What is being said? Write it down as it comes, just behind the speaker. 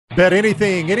Bet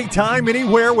anything, anytime,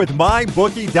 anywhere with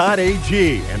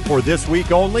MyBookie.ag. And for this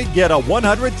week only, get a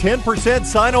 110%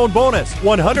 sign-on bonus.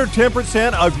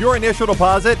 110% of your initial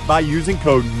deposit by using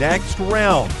code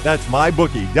NEXTROUND. That's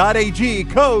MyBookie.ag,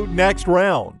 code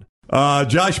NEXTROUND.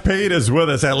 Josh Pate is with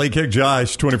us at Lee Kick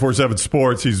Josh, 24/7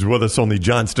 Sports. He's with us on the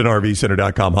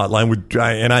JohnstonRVCenter.com hotline.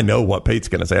 And I know what Pate's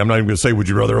going to say. I'm not even going to say, would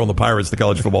you rather own the Pirates the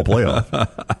college football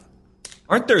playoff?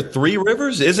 Aren't there three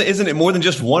rivers? Isn't it more than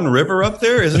just one river up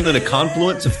there? Isn't it a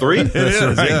confluence of three? It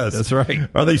is, right. Yes. That's right.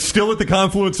 Are they still at the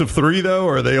confluence of three, though,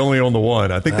 or are they only on the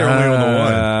one? I think they're only on the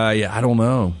one. Yeah, I don't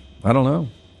know.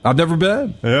 I've never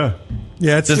been. Yeah.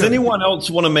 Does anyone else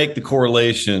want to make the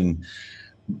correlation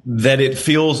that it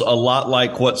feels a lot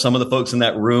like what some of the folks in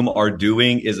that room are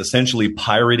doing is essentially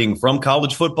pirating from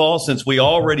college football? Since we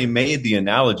already made the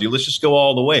analogy, let's just go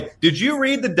all the way. Did you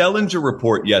read the Dellinger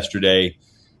report yesterday?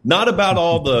 Not about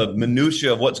all the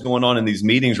minutia of what's going on in these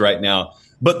meetings right now,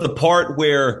 but the part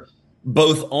where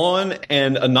both on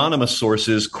and anonymous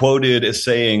sources quoted as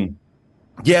saying,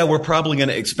 yeah, we're probably going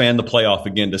to expand the playoff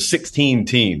again to 16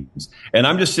 teams. And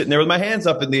I'm just sitting there with my hands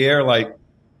up in the air like,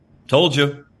 told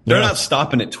you. They're not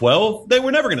stopping at 12. They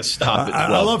were never going to stop at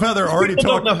 12. I love how they're already talking.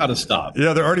 Don't know how to stop.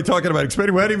 Yeah, they're already talking about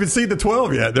expanding. We haven't even seen the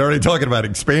 12 yet. They're already talking about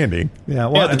expanding. Yeah,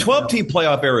 the 12-team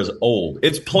playoff era is old.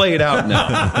 It's played out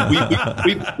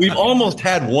now. We've almost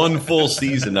had one full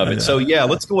season of it. So, yeah,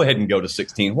 let's go ahead and go to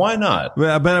 16. Why not?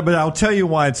 But I'll tell you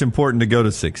why it's important to go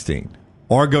to 16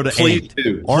 or go to 8. Please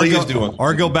do.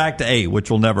 Or go back to 8, which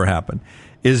will never happen,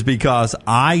 is because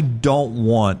I don't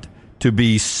want to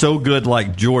be so good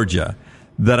like Georgia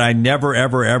that I never,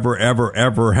 ever, ever, ever,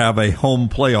 ever have a home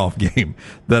playoff game.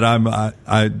 That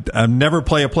I never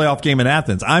play a playoff game in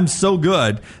Athens. I'm so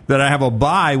good that I have a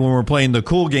bye when we're playing the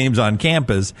cool games on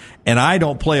campus, and I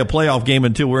don't play a playoff game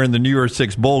until we're in the New Year's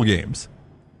Six bowl games.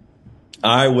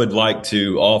 I would like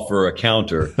to offer a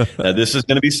counter. Now, this is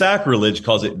going to be sacrilege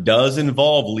because it does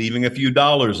involve leaving a few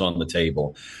dollars on the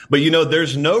table. But,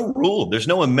 there's no rule. There's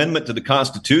no amendment to the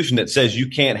Constitution that says you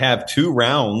can't have 2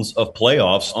 rounds of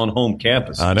playoffs on home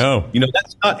campus. I know.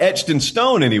 That's not etched in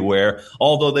stone anywhere,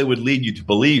 although they would lead you to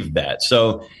believe that.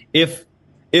 So if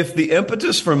the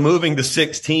impetus for moving to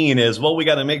 16 is, well, we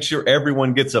got to make sure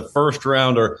everyone gets a first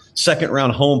round or second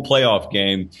round home playoff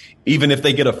game, even if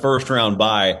they get a first round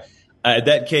bye, in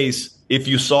that case, if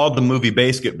you saw the movie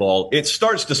Basketball, it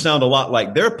starts to sound a lot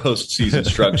like their postseason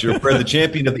structure where the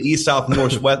champion of the East, South,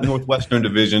 Northwestern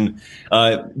Division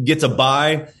gets a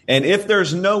bye. And if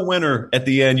there's no winner at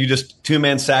the end, you just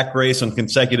 2-man sack race on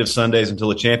consecutive Sundays until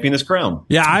a champion is crowned.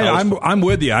 Yeah, I'm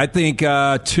with you. I think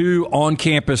 2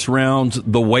 on-campus rounds,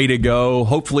 the way to go.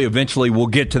 Hopefully, eventually, we'll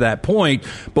get to that point.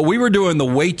 But we were doing the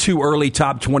way too early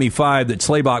top 25 that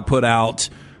Slaybach put out,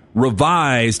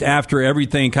 revised after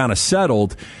everything kind of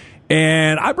settled.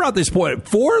 And I brought this point.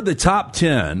 For the top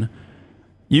 10,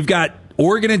 you've got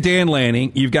Oregon and Dan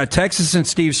Lanning, you've got Texas and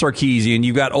Steve Sarkisian,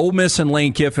 you've got Ole Miss and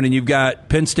Lane Kiffin, and you've got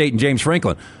Penn State and James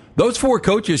Franklin. Those 4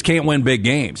 coaches can't win big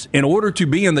games. In order to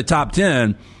be in the top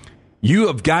 10, you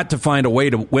have got to find a way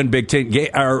to win Big Ten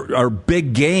or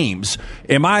big games.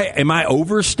 Am I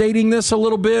overstating this a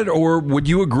little bit, or would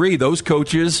you agree those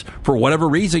coaches, for whatever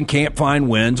reason, can't find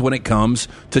wins when it comes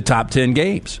to top 10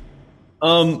 games?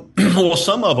 Well,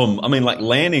 some of them, like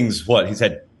Lanning's he's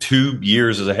had 2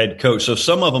 years as a head coach. So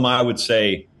some of them, I would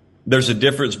say there's a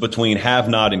difference between have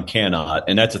not and cannot.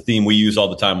 And that's a theme we use all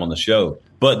the time on the show.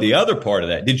 But the other part of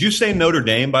that, did you say Notre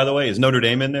Dame, by the way? Is Notre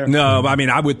Dame in there? No,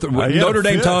 I would. Notre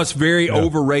Dame to us very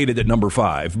overrated at number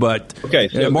 5. But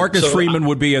Marcus Freeman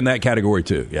would be in that category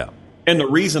too. Yeah. And the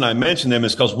reason I mentioned them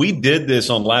is because we did this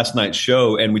on last night's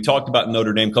show, and we talked about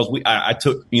Notre Dame because I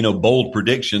took bold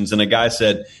predictions, and a guy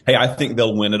said, "Hey, I think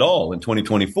they'll win it all in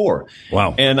 2024."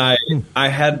 Wow. And I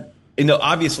had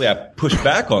obviously I pushed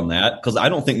back on that because I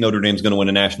don't think Notre Dame's going to win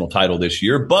a national title this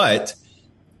year, but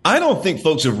I don't think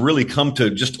folks have really come to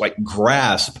just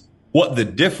grasp what the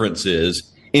difference is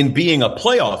in being a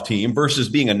playoff team versus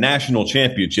being a national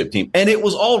championship team. And it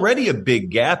was already a big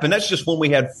gap, and that's just when we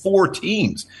had 4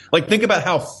 teams. Think about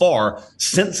how far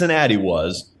Cincinnati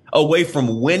was away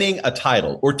from winning a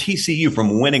title, or TCU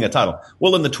from winning a title.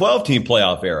 Well, in the 12-team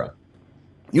playoff era,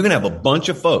 you're going to have a bunch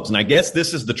of folks, and I guess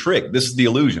this is the trick, this is the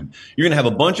illusion. You're going to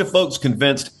have a bunch of folks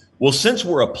convinced, well, since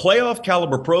we're a playoff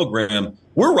caliber program,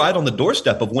 we're right on the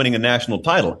doorstep of winning a national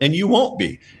title, and you won't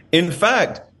be. In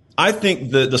fact, I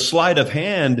think the sleight of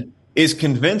hand is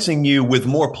convincing you with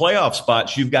more playoff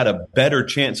spots, you've got a better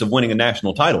chance of winning a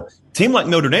national title. A team like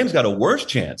Notre Dame's got a worse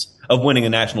chance of winning a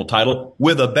national title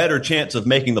with a better chance of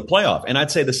making the playoff. And I'd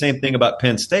say the same thing about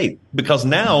Penn State, because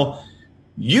now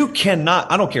You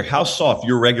cannot, I don't care how soft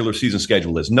your regular season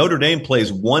schedule is. Notre Dame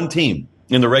plays one team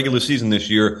in the regular season this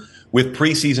year with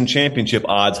preseason championship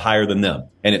odds higher than them.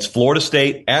 And it's Florida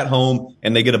State at home,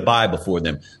 and they get a bye before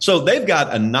them. So they've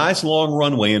got a nice long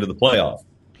runway into the playoff.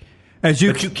 But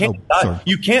you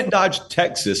can't dodge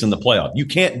Texas in the playoff. You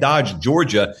can't dodge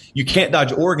Georgia. You can't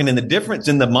dodge Oregon. And the difference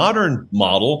in the modern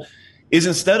model is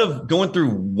instead of going through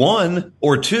one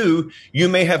or two, you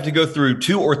may have to go through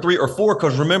 2 or 3 or 4.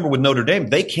 Because remember, with Notre Dame,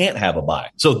 they can't have a bye.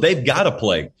 So they've got to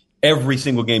play every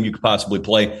single game you could possibly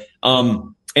play.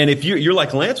 And if you're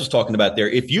like Lance was talking about there,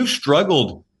 if you've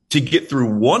struggled to get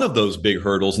through one of those big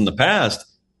hurdles in the past,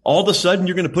 all of a sudden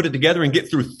you're going to put it together and get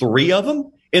through 3 of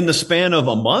them in the span of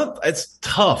a month. It's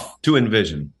tough to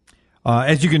envision.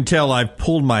 As you can tell, I've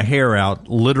pulled my hair out,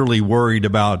 literally worried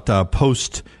about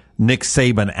post Nick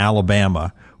Saban,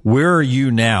 Alabama. Where are you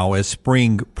now as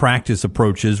spring practice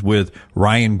approaches with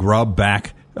Ryan Grubb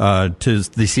back to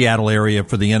the Seattle area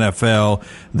for the NFL?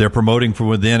 They're promoting from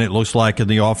within, it looks like, in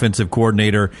the offensive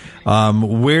coordinator.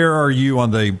 Where are you on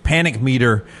the panic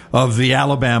meter of the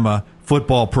Alabama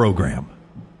football program?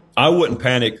 I wouldn't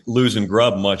panic losing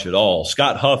Grubb much at all.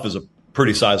 Scott Huff is a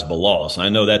pretty sizable loss. I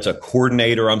know that's a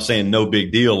coordinator I'm saying no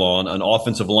big deal on. An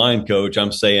offensive line coach,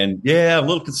 I'm saying, yeah, a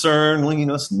little concerned,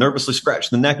 nervously scratching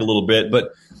the neck a little bit.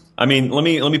 But, I mean, let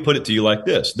me put it to you like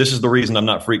this. This is the reason I'm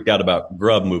not freaked out about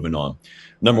Grubb moving on.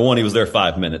 Number one, he was there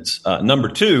 5 minutes. Number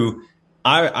two,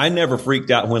 I never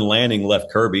freaked out when Lanning left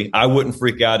Kirby. I wouldn't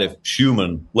freak out if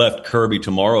Schumann left Kirby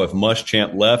tomorrow, if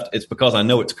Muschamp left. It's because I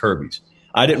know it's Kirby's.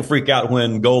 I didn't freak out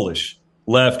when Golish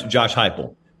left Josh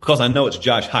Heupel because I know it's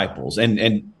Josh Heupel's. And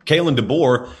Kalen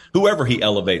DeBoer, whoever he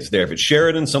elevates there, if it's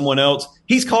Sheridan, someone else,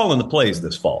 he's calling the plays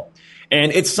this fall.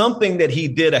 And it's something that he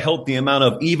did a healthy amount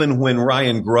of even when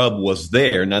Ryan Grubb was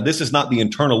there. Now, this is not the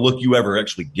internal look you ever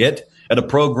actually get at a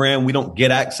program. We don't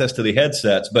get access to the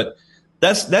headsets, but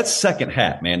that's second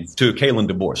hat, man, to Kalen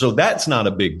DeBoer. So that's not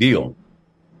a big deal.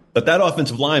 But that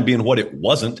offensive line being what it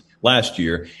wasn't last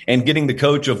year and getting the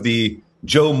coach of the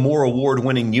Joe Moore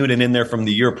award-winning unit in there from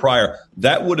the year prior,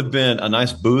 that would have been a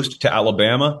nice boost to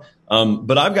Alabama.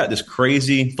 But I've got this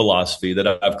crazy philosophy that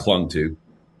I've clung to,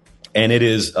 and it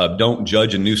is don't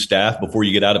judge a new staff before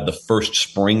you get out of the first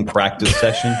spring practice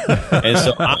session. And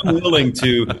so I'm willing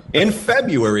to, in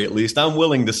February at least, I'm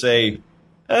willing to say,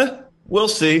 we'll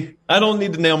see. I don't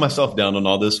need to nail myself down on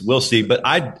all this. We'll see. But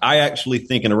I actually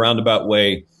think in a roundabout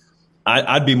way,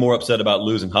 I'd be more upset about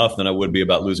losing Huff than I would be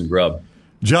about losing Grubb.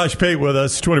 Josh Pate with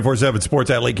us, 24/7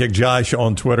 Sports at Late Kick Josh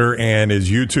on Twitter and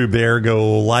his YouTube there.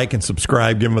 Go like and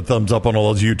subscribe. Give him a thumbs up on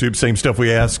all those YouTube. Same stuff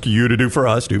we ask you to do for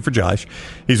us, do for Josh.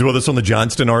 He's with us on the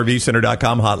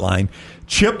JohnstonRVCenter.com hotline.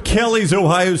 Chip Kelly's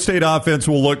Ohio State offense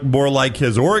will look more like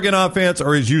his Oregon offense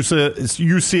or his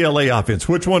UCLA offense.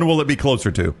 Which one will it be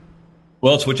closer to?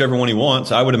 Well, it's whichever one he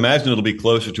wants. I would imagine it'll be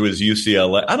closer to his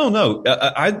UCLA. I don't know.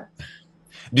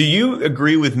 Do you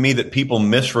agree with me that people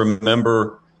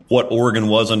misremember what Oregon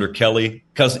was under Kelly?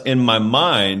 Because in my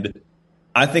mind,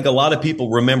 I think a lot of people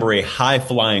remember a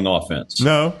high-flying offense.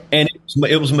 No. And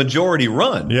it was majority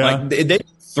run. Yeah. Like they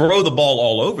throw the ball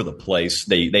all over the place.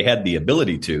 They had the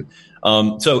ability to.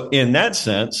 So in that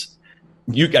sense,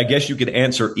 I guess you could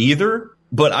answer either.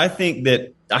 But I think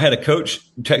that I had a coach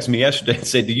text me yesterday and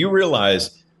say, do you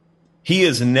realize he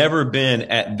has never been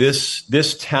at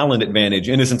this talent advantage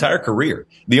in his entire career?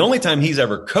 The only time he's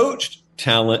ever coached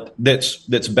talent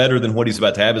that's better than what he's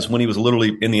about to have is when he was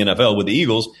literally in the NFL with the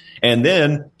Eagles, and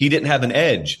then he didn't have an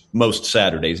edge most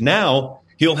Saturdays. Now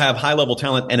he'll have high-level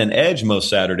talent and an edge most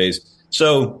Saturdays.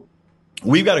 So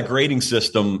we've got a grading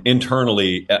system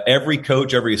internally. Every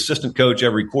coach, every assistant coach,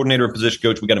 every coordinator and position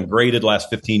coach, we got them graded last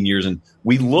 15 years, and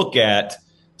we look at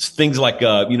things like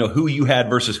who you had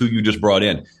versus who you just brought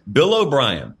in. Bill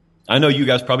O'Brien, I know you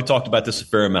guys probably talked about this a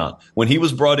fair amount. When he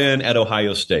was brought in at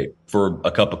Ohio State for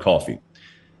a cup of coffee,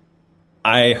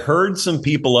 I heard some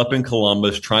people up in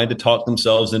Columbus trying to talk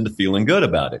themselves into feeling good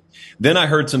about it. Then I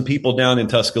heard some people down in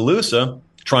Tuscaloosa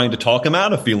trying to talk him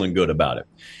out of feeling good about it.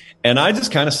 And I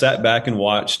just kind of sat back and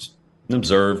watched and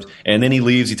observed. And then he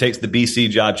leaves. He takes the BC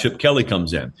job. Chip Kelly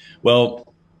comes in.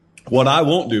 Well, what I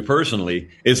won't do personally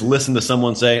is listen to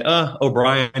someone say,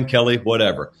 O'Brien, Kelly,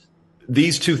 whatever.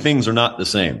 These two things are not the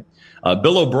same.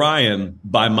 Bill O'Brien,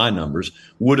 by my numbers,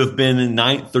 would have been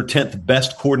 9th or 10th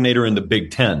best coordinator in the Big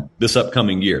Ten this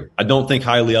upcoming year. I don't think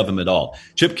highly of him at all.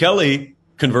 Chip Kelly,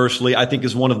 conversely, I think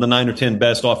is one of the 9 or 10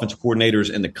 best offensive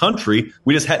coordinators in the country.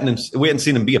 We hadn't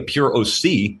seen him be a pure OC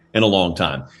in a long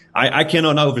time. I can't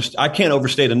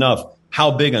overstate enough how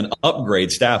big an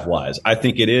upgrade staff-wise I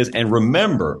think it is. And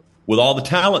remember, with all the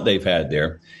talent they've had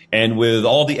there and with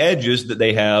all the edges that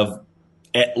they have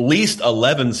at least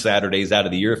 11 Saturdays out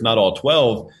of the year, if not all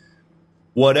 12.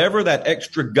 Whatever that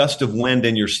extra gust of wind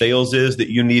in your sails is that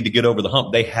you need to get over the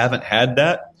hump, they haven't had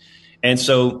that. And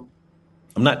so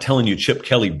I'm not telling you Chip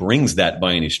Kelly brings that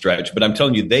by any stretch, but I'm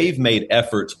telling you they've made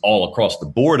efforts all across the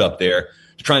board up there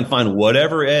to try and find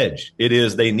whatever edge it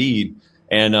is they need.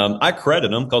 And I credit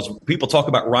them because people talk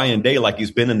about Ryan Day like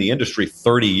he's been in the industry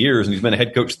 30 years and he's been a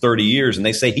head coach 30 years, and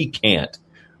they say he can't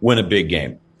win a big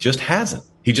game. Just hasn't.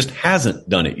 He just hasn't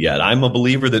done it yet. I'm a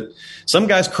believer that some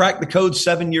guys crack the code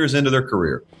 7 years into their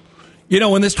career. You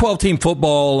know, when this 12-team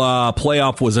football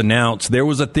playoff was announced, there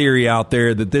was a theory out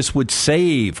there that this would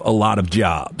save a lot of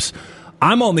jobs.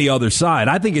 I'm on the other side.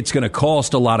 I think it's going to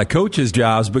cost a lot of coaches'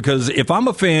 jobs because if I'm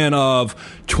a fan of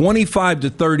 25 to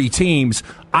 30 teams,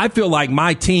 I feel like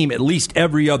my team at least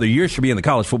every other year should be in the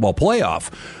college football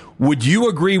playoff. Would you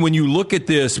agree when you look at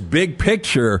this big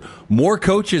picture, more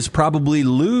coaches probably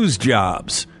lose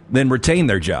jobs than retain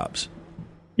their jobs?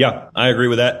 Yeah, I agree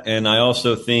with that. And I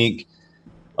also think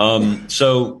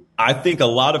I think a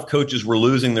lot of coaches were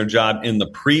losing their job in the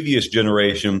previous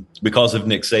generation because of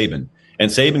Nick Saban.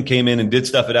 And Saban came in and did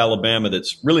stuff at Alabama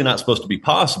that's really not supposed to be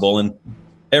possible. And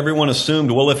everyone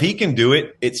assumed, well, if he can do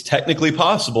it, it's technically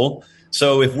possible.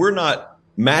 So if we're not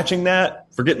matching that,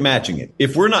 forget matching it.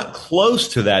 If we're not close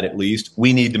to that, at least,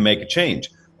 we need to make a change.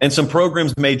 And some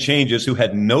programs made changes who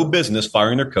had no business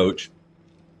firing their coach.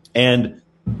 And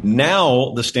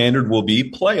now the standard will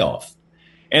be playoff.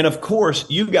 And of course,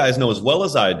 you guys know as well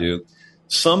as I do,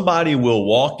 somebody will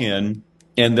walk in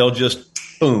and they'll just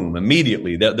boom,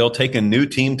 immediately. They'll take a new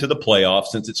team to the playoffs.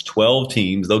 Since it's 12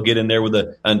 teams, they'll get in there with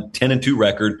a 10-2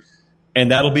 record,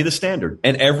 and that'll be the standard.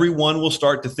 And everyone will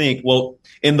start to think, well,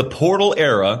 in the portal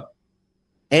era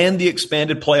and the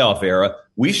expanded playoff era,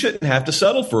 we shouldn't have to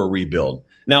settle for a rebuild.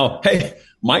 Now, hey,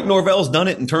 Mike Norvell's done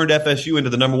it and turned FSU into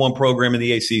the number one program in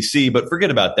the ACC, but forget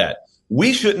about that.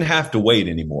 We shouldn't have to wait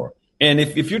anymore. And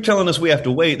if you're telling us we have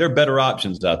to wait, there are better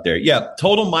options out there. Yeah,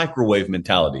 total microwave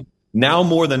mentality, now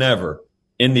more than ever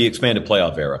in the expanded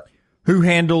playoff era. Who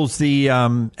handles the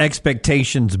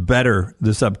expectations better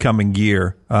this upcoming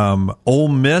year? Ole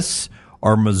Miss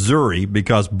or Missouri?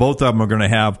 Because both of them are going to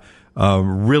have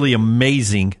really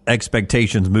amazing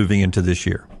expectations moving into this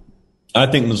year. I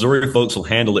think Missouri folks will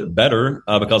handle it better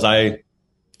because I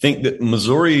think that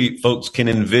Missouri folks can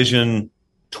envision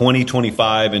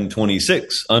 2025 and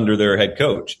 26 under their head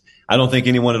coach. I don't think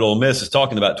anyone at Ole Miss is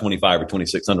talking about 25 or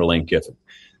 26 under Lane Kiffin.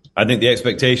 I think the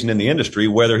expectation in the industry,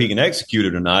 whether he can execute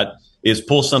it or not, is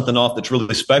pull something off that's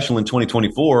really special in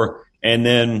 2024 and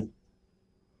then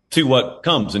to what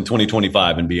comes in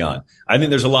 2025 and beyond. I think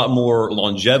there's a lot more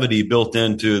longevity built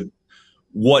into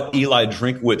what Eli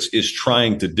Drinkwitz is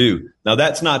trying to do. Now,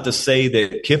 that's not to say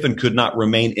that Kiffin could not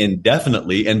remain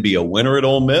indefinitely and be a winner at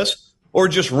Ole Miss or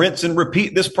just rinse and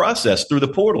repeat this process through the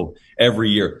portal every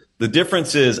year. The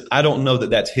difference is I don't know that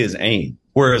that's his aim.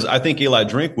 Whereas I think Eli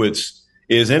Drinkwitz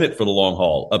is in it for the long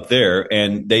haul up there,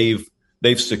 and they've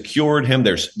secured him.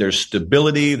 There's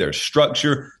stability, there's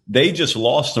structure. They just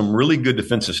lost some really good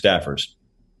defensive staffers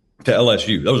to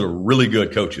LSU. Those are really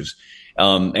good coaches.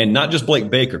 And not just Blake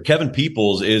Baker. Kevin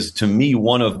Peoples is, to me,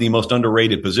 one of the most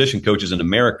underrated position coaches in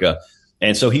America.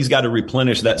 And so he's got to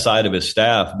replenish that side of his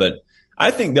staff. But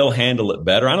I think they'll handle it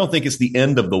better. I don't think it's the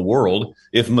end of the world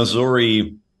if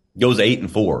Missouri goes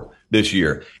 8-4 this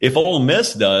year. If Ole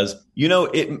Miss does,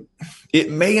 it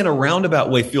may in a roundabout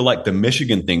way feel like the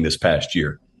Michigan thing this past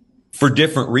year for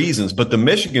different reasons. But the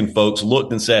Michigan folks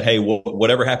looked and said, hey,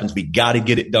 whatever happens, we got to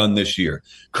get it done this year.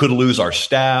 Could lose our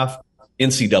staff.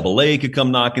 NCAA could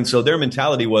come knocking. So their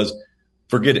mentality was,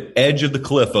 forget it, edge of the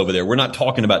cliff over there. We're not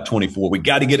talking about 24. We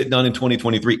got to get it done in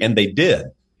 2023. And they did.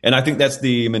 And I think that's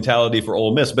the mentality for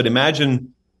Ole Miss. But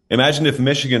imagine if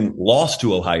Michigan lost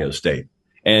to Ohio State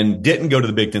and didn't go to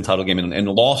the Big Ten title game and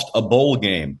lost a bowl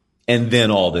game, and then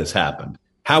all this happened.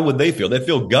 How would they feel? They'd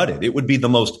feel gutted. It would be the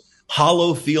most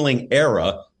hollow feeling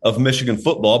era of Michigan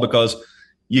football because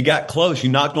you got close. You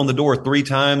knocked on the door 3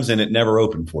 times and it never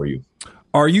opened for you.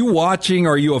 Are you a fan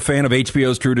of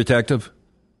HBO's True Detective?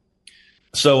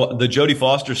 So the Jodie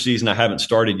Foster season I haven't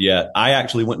started yet. I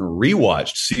actually went and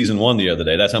rewatched season 1 the other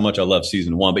day. That's how much I love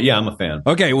season 1. But yeah, I'm a fan.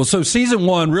 Okay, well, so season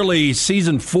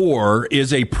 4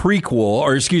 is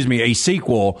a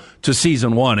sequel to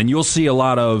season 1, and you'll see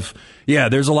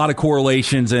there's a lot of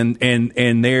correlations and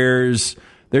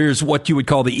there's what you would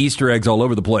call the Easter eggs all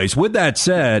over the place. With that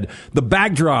said, the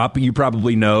backdrop, you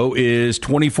probably know, is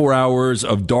 24 hours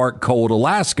of dark, cold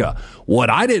Alaska. What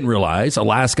I didn't realize,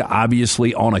 Alaska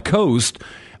obviously on a coast.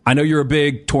 I know you're a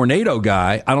big tornado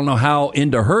guy. I don't know how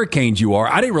into hurricanes you are.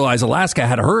 I didn't realize Alaska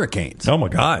had hurricanes. Oh, my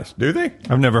gosh. Do they?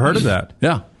 I've never heard of that.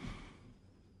 Yeah.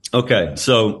 Okay,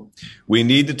 so we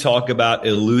need to talk about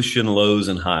Aleutian lows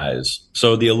and highs.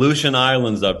 So the Aleutian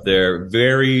Islands up there,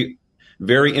 very,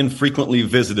 very infrequently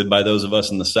visited by those of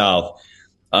us in the South.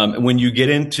 When you get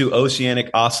into oceanic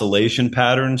oscillation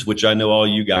patterns, which I know all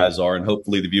you guys are, and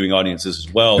hopefully the viewing audience is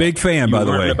as well. Big fan, by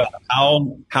the way. About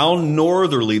how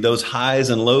northerly those highs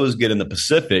and lows get in the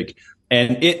Pacific.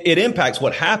 And it impacts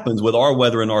what happens with our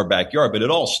weather in our backyard. But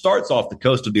it all starts off the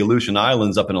coast of the Aleutian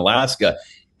Islands up in Alaska.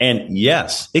 And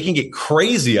yes, it can get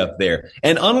crazy up there.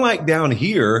 And unlike down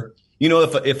here, you know,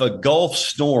 if a Gulf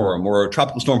storm or a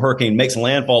tropical storm hurricane makes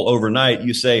landfall overnight,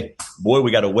 you say, boy, we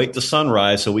got to wait to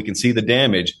sunrise so we can see the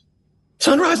damage.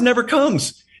 Sunrise never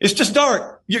comes. It's just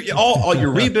dark. All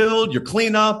your rebuild, your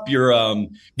cleanup, your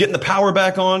getting the power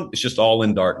back on. It's just all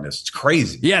in darkness. It's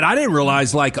crazy. Yeah, and I didn't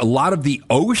realize like a lot of the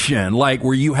ocean, like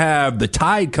where you have the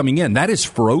tide coming in, that is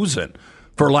frozen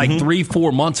for like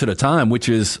 3-4 months at a time, which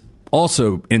is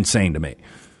also insane to me.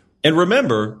 And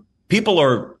remember, people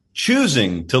are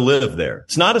choosing to live there.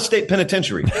 It's not a state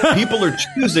penitentiary. People are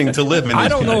choosing to live in. I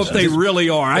don't know if they really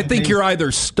are. I think you're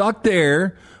either stuck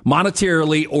there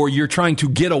monetarily or you're trying to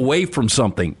get away from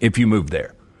something if you move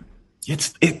there.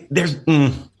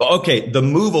 Okay, the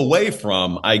move away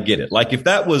from, I get it. Like if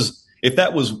that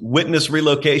was witness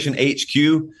relocation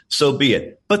HQ, so be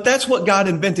it. But that's what God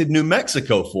invented New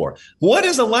Mexico for. What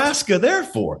is Alaska there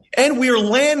for? And we're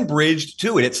land bridged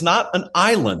to it. It's not an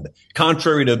island,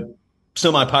 contrary to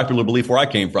semi-popular belief where I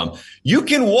came from. You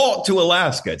can walk to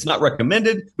Alaska. It's not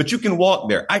recommended, but you can walk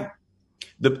there.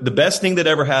 The best thing that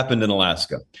ever happened in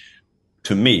Alaska,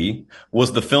 to me,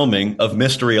 was the filming of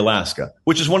Mystery Alaska,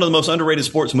 which is one of the most underrated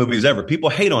sports movies ever. People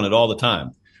hate on it all the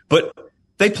time. But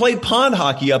they played pond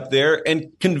hockey up there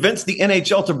and convinced the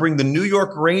NHL to bring the New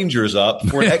York Rangers up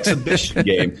for an exhibition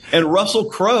game. And Russell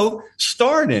Crowe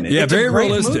starred in it. Yeah, it's very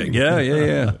realistic. Movie.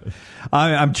 Yeah.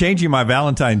 I'm changing my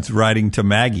Valentine's writing to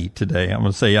Maggie today. I'm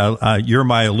going to say, "You're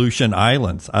my Aleutian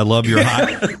Islands. I love your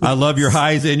I love your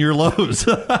highs and your lows."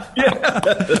 I'm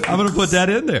going to put that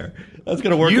in there. That's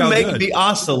going to work. You out make good. me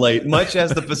oscillate much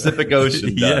as the Pacific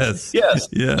Ocean does. Yes.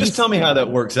 Just tell me how that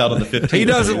works out on the 15th. He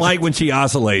doesn't like when she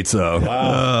oscillates, though.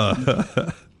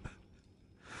 Wow.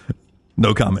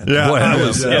 No comment. Yeah,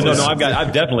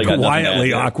 I've definitely got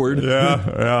quietly awkward.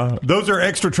 Yeah. Those are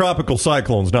extratropical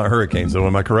cyclones, not hurricanes, though.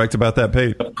 Am I correct about that,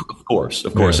 Pate? Of course.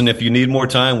 And if you need more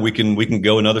time, we can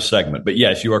go another segment. But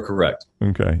yes, you are correct.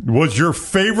 Okay. Was your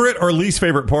favorite or least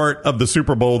favorite part of the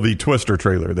Super Bowl the Twister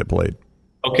trailer that played?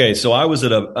 Okay, so I was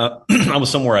at I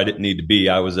was somewhere I didn't need to be.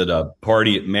 I was at a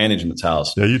party at management's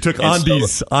house. Yeah, you took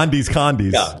Andes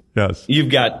Condes. Yeah. Yes.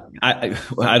 You've got,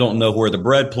 I don't know where the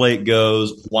bread plate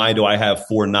goes. Why do I have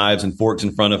 4 knives and forks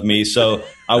in front of me? So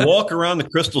I walk around the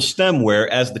crystal stemware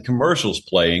as the commercial's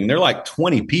playing. There are like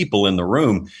 20 people in the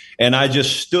room. And I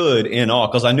just stood in awe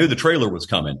because I knew the trailer was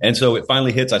coming. And so it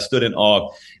finally hits. I stood in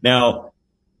awe. Now,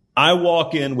 I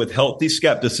walk in with healthy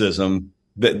skepticism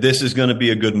that this is going to be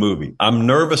a good movie. I'm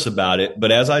nervous about it,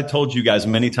 but as I told you guys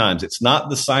many times, it's not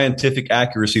the scientific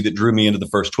accuracy that drew me into the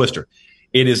first Twister.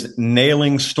 It is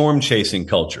nailing storm chasing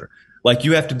culture. Like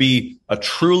you have to be a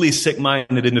truly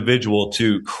sick-minded individual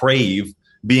to crave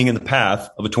being in the path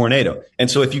of a tornado. And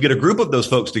so if you get a group of those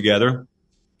folks together,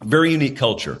 very unique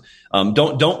culture.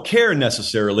 Don't care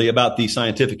necessarily about the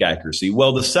scientific accuracy.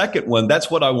 Well, the second one, that's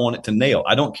what I want it to nail.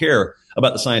 I don't care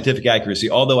about the scientific accuracy,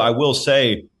 although I will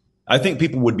say, I think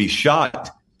people would be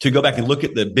shocked to go back and look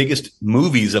at the biggest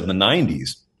movies of the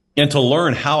 90s and to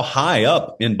learn how high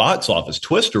up in box office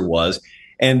Twister was.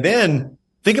 And then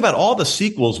think about all the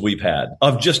sequels we've had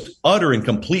of just utter and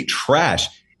complete trash.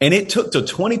 And it took to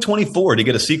 2024 to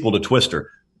get a sequel to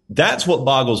Twister. That's what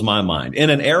boggles my mind. In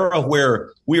an era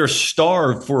where we are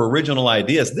starved for original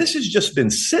ideas, this has just been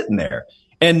sitting there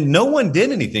and no one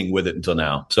did anything with it until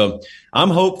now. So I'm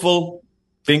hopeful,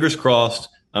 fingers crossed.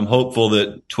 I'm hopeful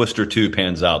that Twister 2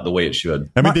 pans out the way it should.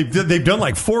 I mean, they've done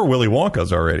like 4 Willy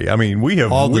Wonkas already. I mean, we have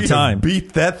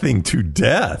beat that thing to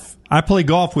death. I play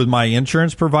golf with my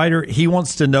insurance provider. He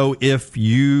wants to know if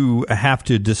you have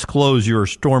to disclose your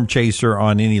storm chaser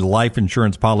on any life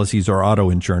insurance policies or auto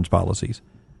insurance policies.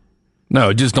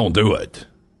 No, just don't do it.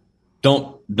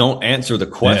 Don't answer the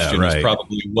question. Is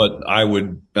probably what I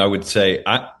would say.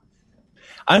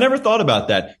 I never thought about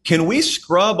that. Can we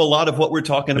scrub a lot of what we're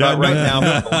talking about right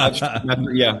now?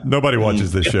 Yeah. Nobody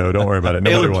watches this show. Don't worry about it.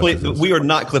 Nobody watches this. We are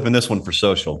not clipping this one for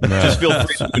social. Just feel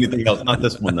free to do anything else. Not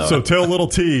this one, though. So tell little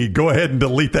T, go ahead and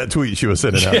delete that tweet she was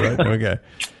sending out, right? Okay.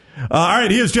 All right.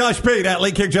 He is Josh Pate at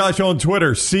Late Kick Josh on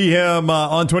Twitter. See him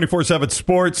on 24/7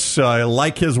 Sports.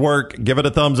 Like his work. Give it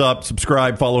a thumbs up.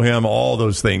 Subscribe. Follow him. All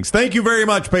those things. Thank you very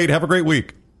much, Pate. Have a great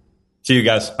week. See you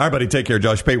guys. All right, buddy. Take care.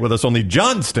 Josh Pate with us on the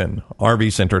Johnston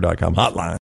RVCenter.com hotline.